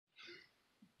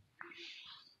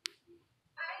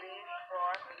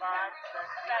5, 6,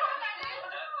 7.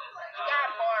 You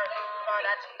got more. Oh,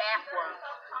 that's backward.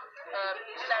 7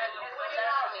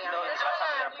 from here. No, This that's not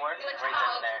one, airport. which Right then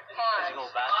and there. pause. As you go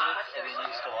backwards, and then you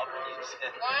just go upwards.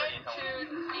 1,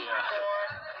 2, 3, 4,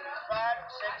 5,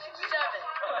 6, 7.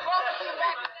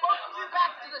 Both you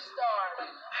back to the start.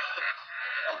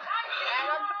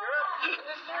 Adam, you're up.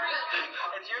 The 3.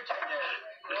 It's your turn there.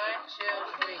 1, 2,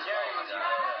 3.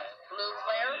 Blue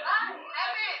flare.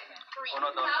 3.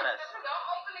 1, 2, 3.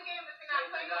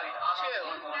 2.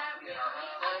 1,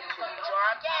 2. Draw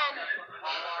again.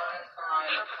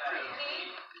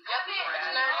 Yep, that's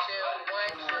another 2.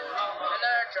 1, 2.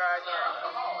 Another draw again.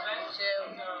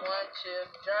 2. 1, 2.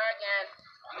 Draw again.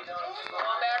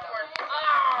 Backwards.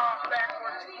 Ah,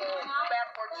 backwards pull.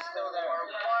 Backwards still there.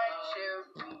 1,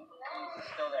 2.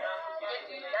 Still there.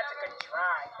 That's a good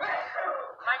try.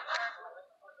 My turn.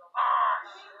 Ah,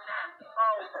 snap.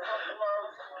 Oh, so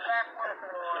close. Backward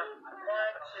 4.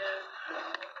 1,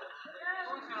 2.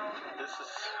 This is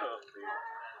so weird.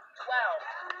 12.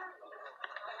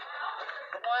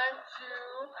 1,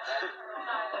 2,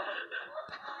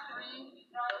 3,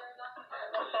 1,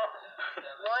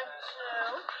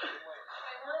 2, 3,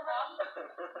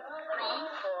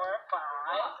 4,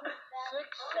 5, 6,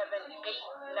 7, 8,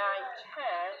 9,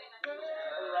 10,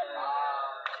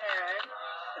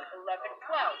 11,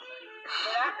 12. So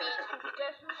that means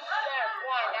just instead of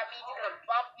 1, that means you're going to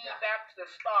bump me back to the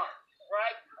start.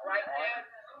 Right? Right, dude?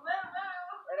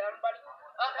 Right, everybody?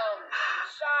 Uh-oh.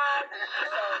 So,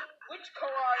 which car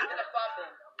are you going to bump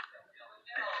in?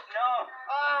 No.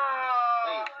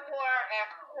 Oh, poor.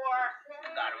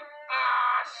 Got him.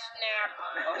 Ah, snap.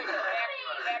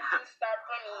 Back to the start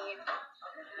for me.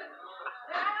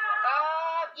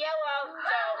 Yellow.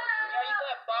 So, are you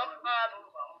going to bump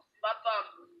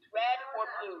red or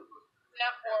blue?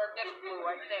 Not or this blue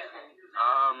right there.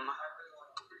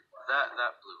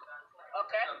 That blue.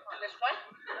 Okay, this one?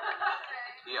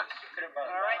 Yes.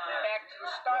 Alright, back to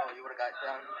the start. Oh, you would have got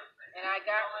down. And I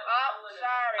got,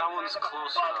 sorry. That one's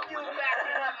close Bump though. you back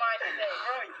into my space.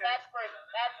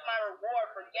 That's my reward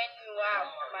for getting you out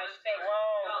of my space.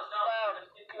 Well,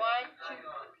 1, 2.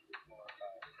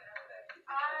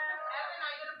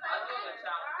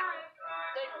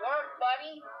 Good work,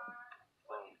 buddy.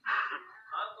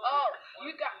 Oh,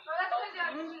 you got,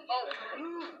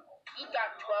 blue. He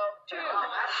got 12 too. 1,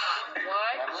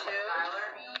 2, 3,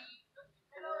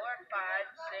 4, 5,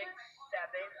 6,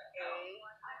 7, 8,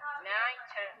 9,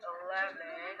 10, 11,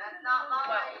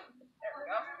 12. There we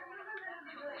go.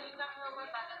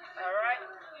 Alright.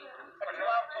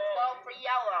 12 for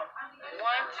yellow. 1,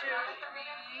 2,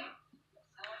 3,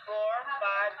 4,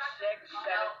 5, 6,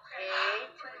 7,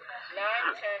 8, 9,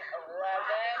 10, 11,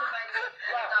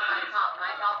 12.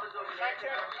 My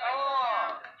turn.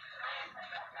 Oh.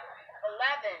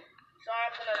 11. So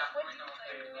I'm going to switch to...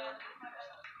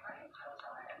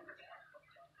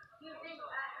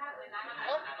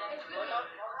 Oh, no.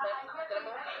 Gonna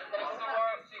move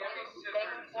forward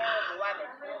 11.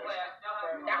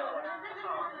 For that one.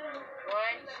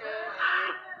 1, 2,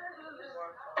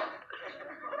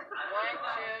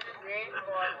 3,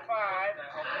 4, 5,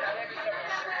 6,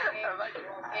 7,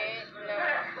 8, 9,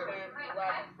 10,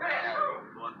 11.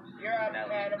 You're up,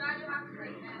 Adam.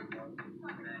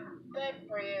 Good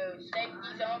for you.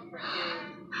 Safety zone for you.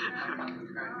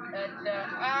 And,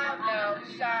 oh no,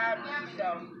 sorry. So,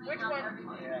 which one?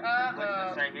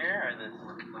 This right here or this?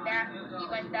 He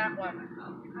went that one.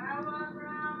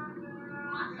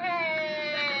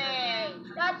 Hey!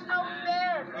 That's no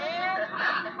fair, man!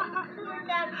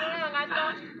 That's wrong. I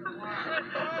thought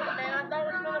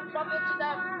it was gonna bump into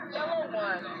that yellow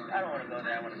one. I don't want to go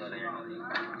there. I want to go there.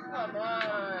 Come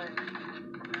on.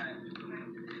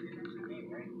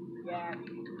 Yeah.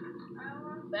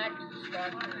 Back to the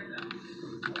start.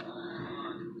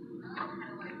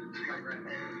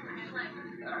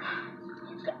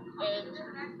 You've got 8.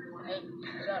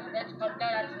 So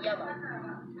that's yellow.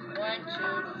 1, 2,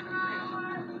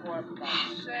 3, 4, 5,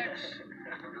 6,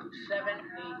 7,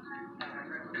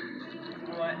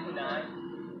 8. What? 9.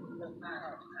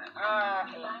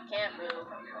 8. Can't move.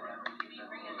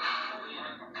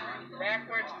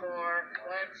 Backwards 4. 1,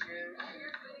 2.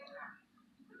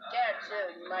 Yeah,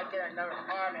 2. You might get another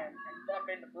arm and bump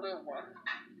in the blue one.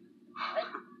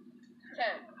 10.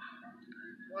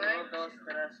 1, 2,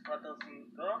 3, 4, 5, 6,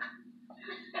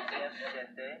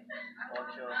 7, 8, 9, 10.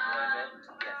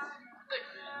 Yes.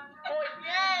 Oh,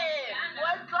 yeah!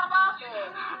 What trabajo?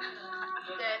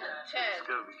 Then 10. It's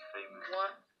gonna be famous. 1,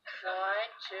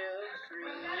 2,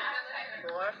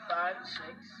 3, 4, 5, 6,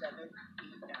 7,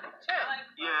 8, 9, 10.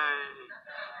 Yay!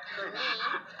 For me,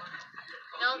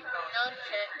 No 10. No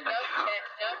 10. No 10.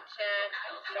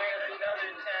 Sorry.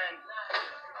 Another 10.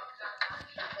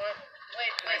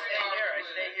 Wait, I stay here. I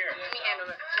stay here. let me handle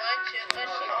it. 1, 2,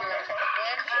 let's see. 1, 2,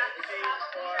 3,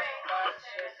 4, 5,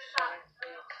 6, 7,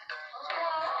 8.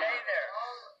 Stay there.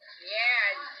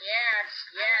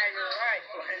 Yeah, you're right.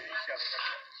 Why is he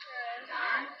shuffling?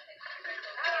 Okay.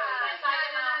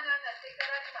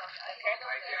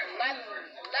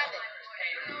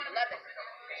 11.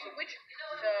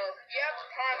 So you have the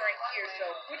pawn right here, so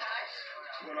which is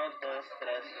 1, 2, 3,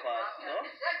 4, 5, 6, 7, 7,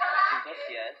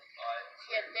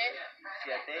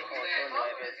 8, 9, 10.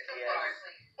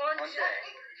 11.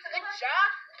 Good job.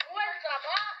 What's up,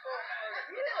 awful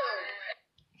for you?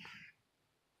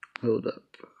 Hold up.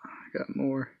 I got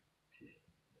more.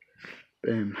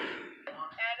 Bam.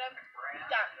 Adam, you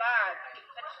got 5.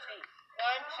 Let's see. 1,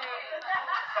 2,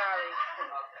 sorry.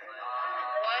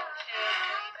 1, 2, 3,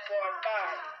 4,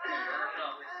 5.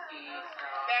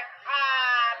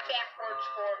 Backwards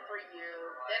 4 for you.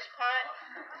 This punt.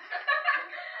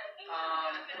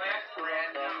 Ooh,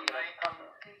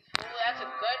 that's a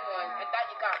good one. I thought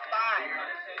you got 5.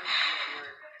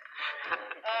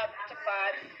 To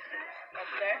 5.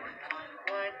 Okay.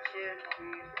 1, 2,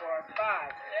 3, 4,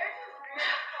 5.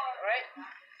 Alright.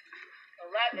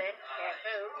 11. Can't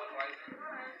move. 1.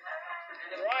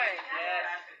 Yes.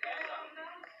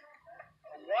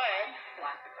 1.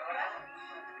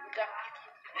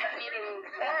 You need to move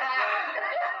forward.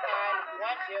 This time.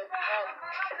 1, 2. Oh.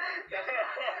 1.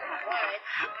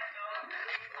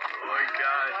 Oh my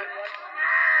god.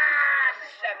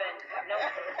 7. No,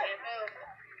 can't move.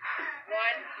 1.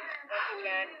 Once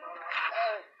again.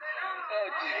 Oh. Oh,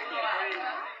 jeez.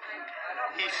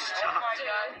 He's stuck.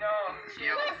 No.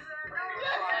 Yo. 1,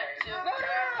 2.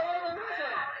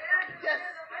 Yes.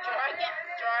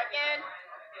 Draw again. 1.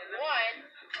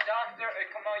 Doctor,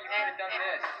 come on, you could have done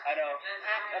this. I know.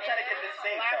 I'm trying to get this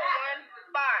safe, Last though. one.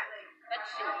 5. Let's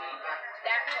see.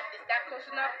 Is that close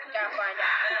enough? We gotta find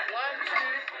out. 1,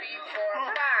 2, 3,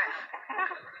 4, 5.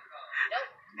 Nope.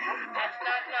 That's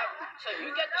not enough. So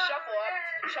you get the shuffle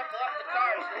up the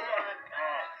cards this time.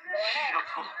 Go ahead.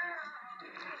 Shuffle.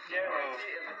 Jarod, let's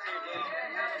see your game.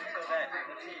 Until then,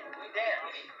 let's see.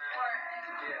 Dance.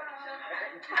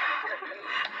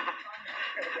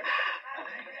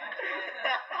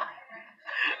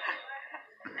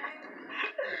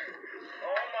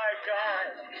 Oh my god.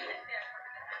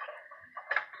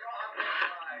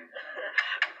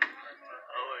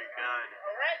 Oh my god.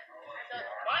 Alright. So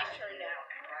it's my turn now.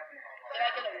 Did I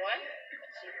get a 1?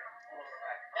 Let's see.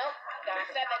 Nope. Got a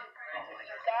 7.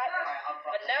 You got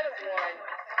another 1.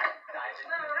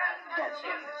 Let's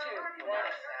see. 2. 1.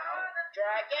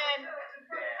 Draw again. 1.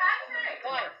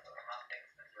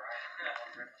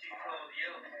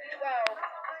 12.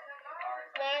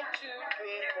 1, 2,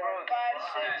 3, 4,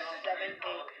 5, 6, 7,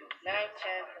 8, 9,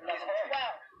 10, 11, 12.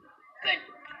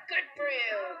 Good for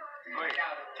you. Wait,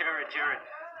 Jarod.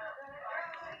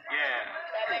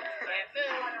 Yeah. 11, can't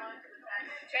move.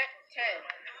 10.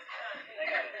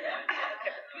 Okay.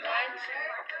 1, 2,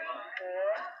 3,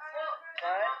 4,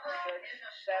 5, 6,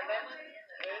 7,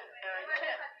 8, 9, 10.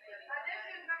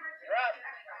 You're up.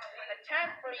 A 10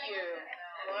 for you.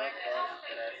 1, 2, 3,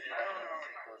 1, 2,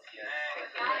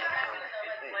 3, 4, 5, 6,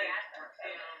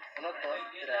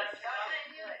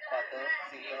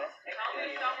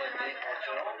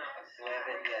 7,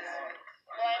 8, 9, 10.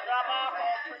 One drop off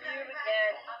for you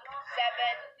again. 7.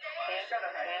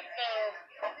 Can't move.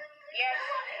 Yes,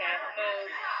 can't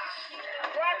move.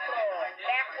 Quattro.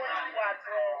 Backwards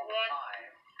quattro. 1.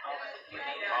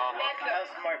 That was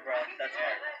smart, bro. That's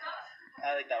smart.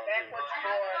 I like that one too. Backwards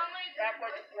 4.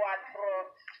 Backwards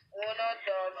quattro. 1, 2,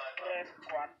 3,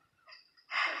 4.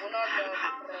 1, 2, 3,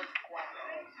 4.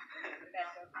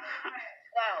 That's it. 12.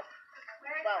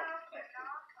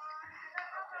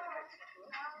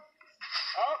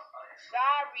 Oh,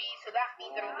 sorry. So that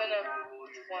means I'm gonna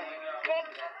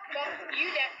bump you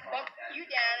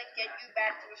down and get you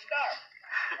back to the start.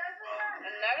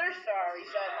 Another sorry.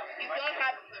 So you don't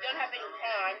have any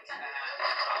pawns.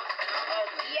 Oh,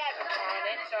 he has a pawn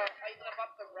in. So are you gonna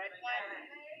bump the red one?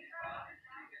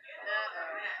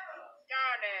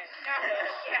 Darn it. No.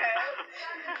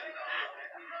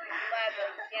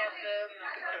 11. Can't move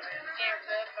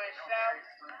myself.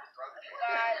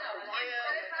 5 for you.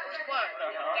 Which one?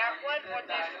 That one or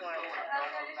this one?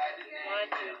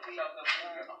 1, 2, 3, 4.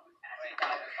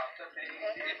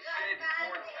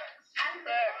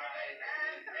 There.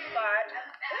 5.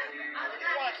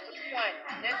 Which one?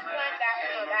 This one, that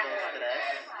one, or that one?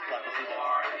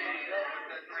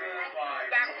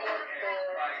 Backward 4.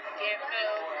 Can't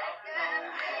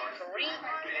move. 3.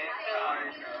 Can't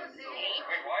move. 8.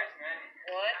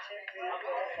 1.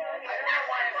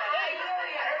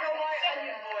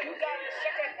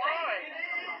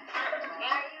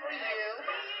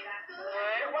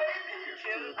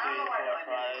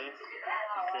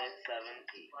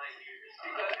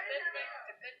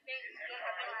 good thing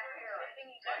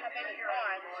you don't have any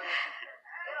cons.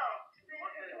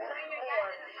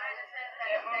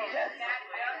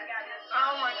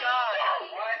 Oh my god.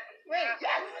 Wait,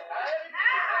 yes!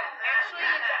 Actually,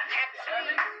 you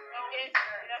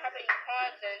don't have any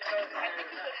cons in, so I think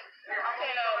you can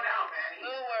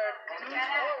move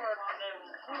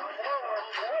forward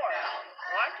more.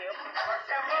 Want to? 1,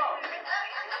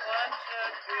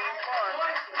 2, 3, 4.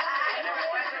 And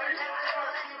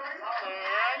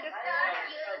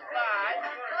 5.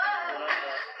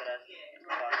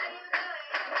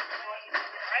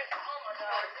 Right?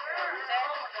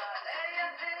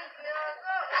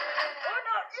 Oh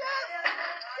no! Yes!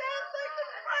 Yes! I can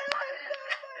finally do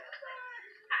what's up,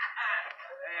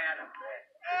 man?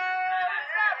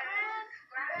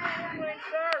 I'm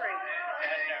sorry.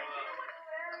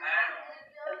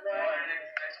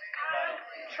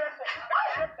 Triple.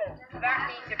 That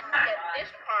means if you get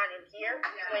this pawn in here,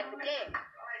 you win the game.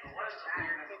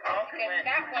 Okay,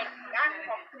 that pawn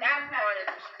at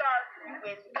the start, you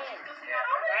win the game.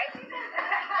 Right?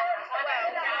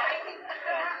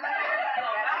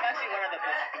 Well, I'm actually one of the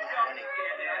best things winning.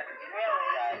 really?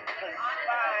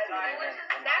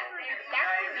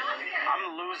 I'm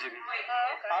losing.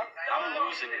 Huh? I'm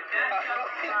losing.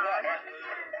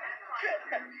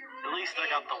 At least I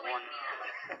got the one.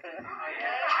 1, 2,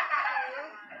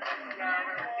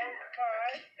 3, 4,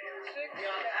 5, 6,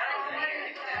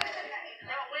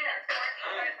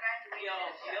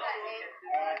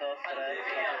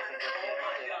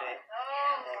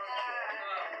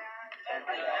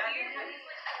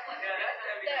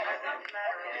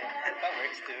 That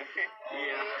works too.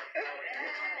 Yeah.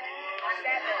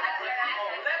 7. 1, 2,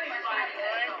 3,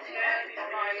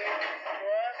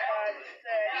 4, 5,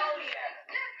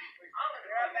 6.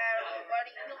 You're up, Adam,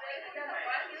 buddy.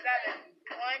 7.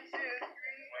 1, 2, 3.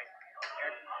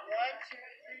 1,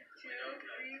 2,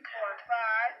 3, 4,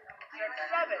 5, 6,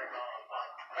 7.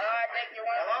 I think you're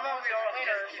one of the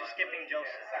winners. keep skipping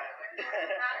Joseph.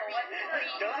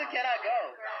 Joseph cannot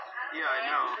go. Yeah, I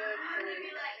know. 1, 2,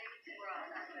 3.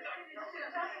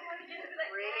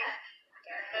 3.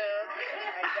 Move.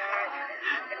 I got 2.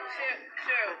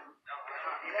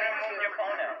 You could have moved your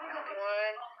phone out. 1,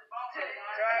 2.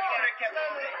 Drag it. Kept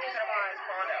moving. You could have moved his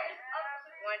phone out.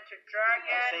 1 to drag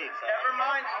it. Safe, so. Never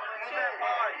mind. Move that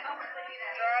phone.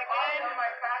 Drag it.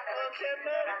 Okay,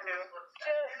 move.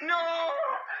 2. No!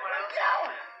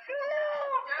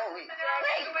 Oh, wait.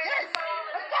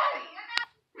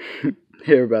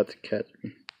 They're about to catch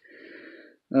me.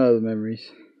 Oh, the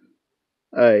memories.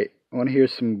 Alright, I want to hear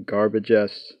some garbage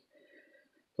ass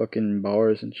fucking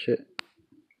bars and shit.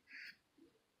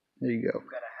 There you go.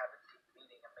 Gotta have a deep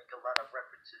meaning and make a lot of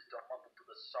references. Don't mumble through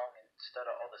the song and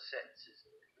stutter all the sentences.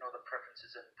 Ignore the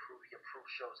preferences and prove your proof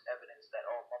shows evidence that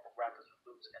all mumble rappers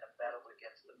will lose in a battle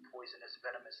against the poisonous,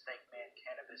 venomous thing, man,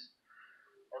 cannabis.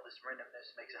 All this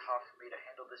randomness makes it hard for me to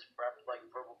handle this rap like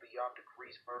verbal beyond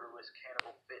degrees, murderous,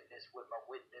 cannibal fitness with my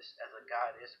witness as a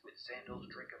goddess with sandals,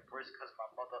 drinking brisk cause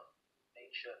my mother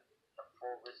nature in the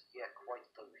forest, yeah, quite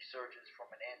the resurgence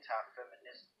from an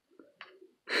anti-feminist.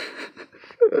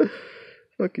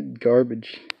 Fucking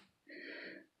garbage.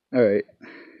 Alright,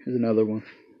 here's another one.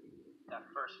 That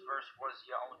first verse was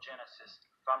your own genesis.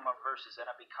 Found my verses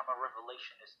and I become a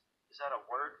revelationist. Is that a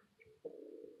word?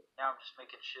 Now I'm just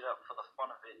making shit up for the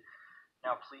fun of it.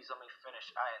 Now please let me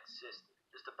finish, I insist.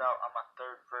 Just about on my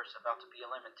third verse, about to be a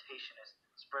lamentationist.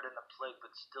 Spreading the plague but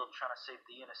still trying to save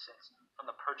the innocents. From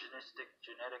the purgenistic,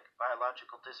 genetic,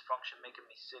 biological dysfunction making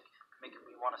me sick. Making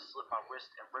me want to slip my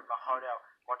wrist and rip my heart out.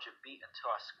 Watch it beat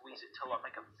until I squeeze it till I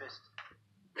make a fist.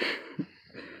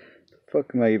 The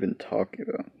fuck am I even talking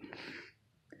about?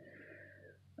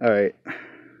 Alright.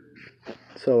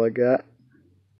 That's all I got.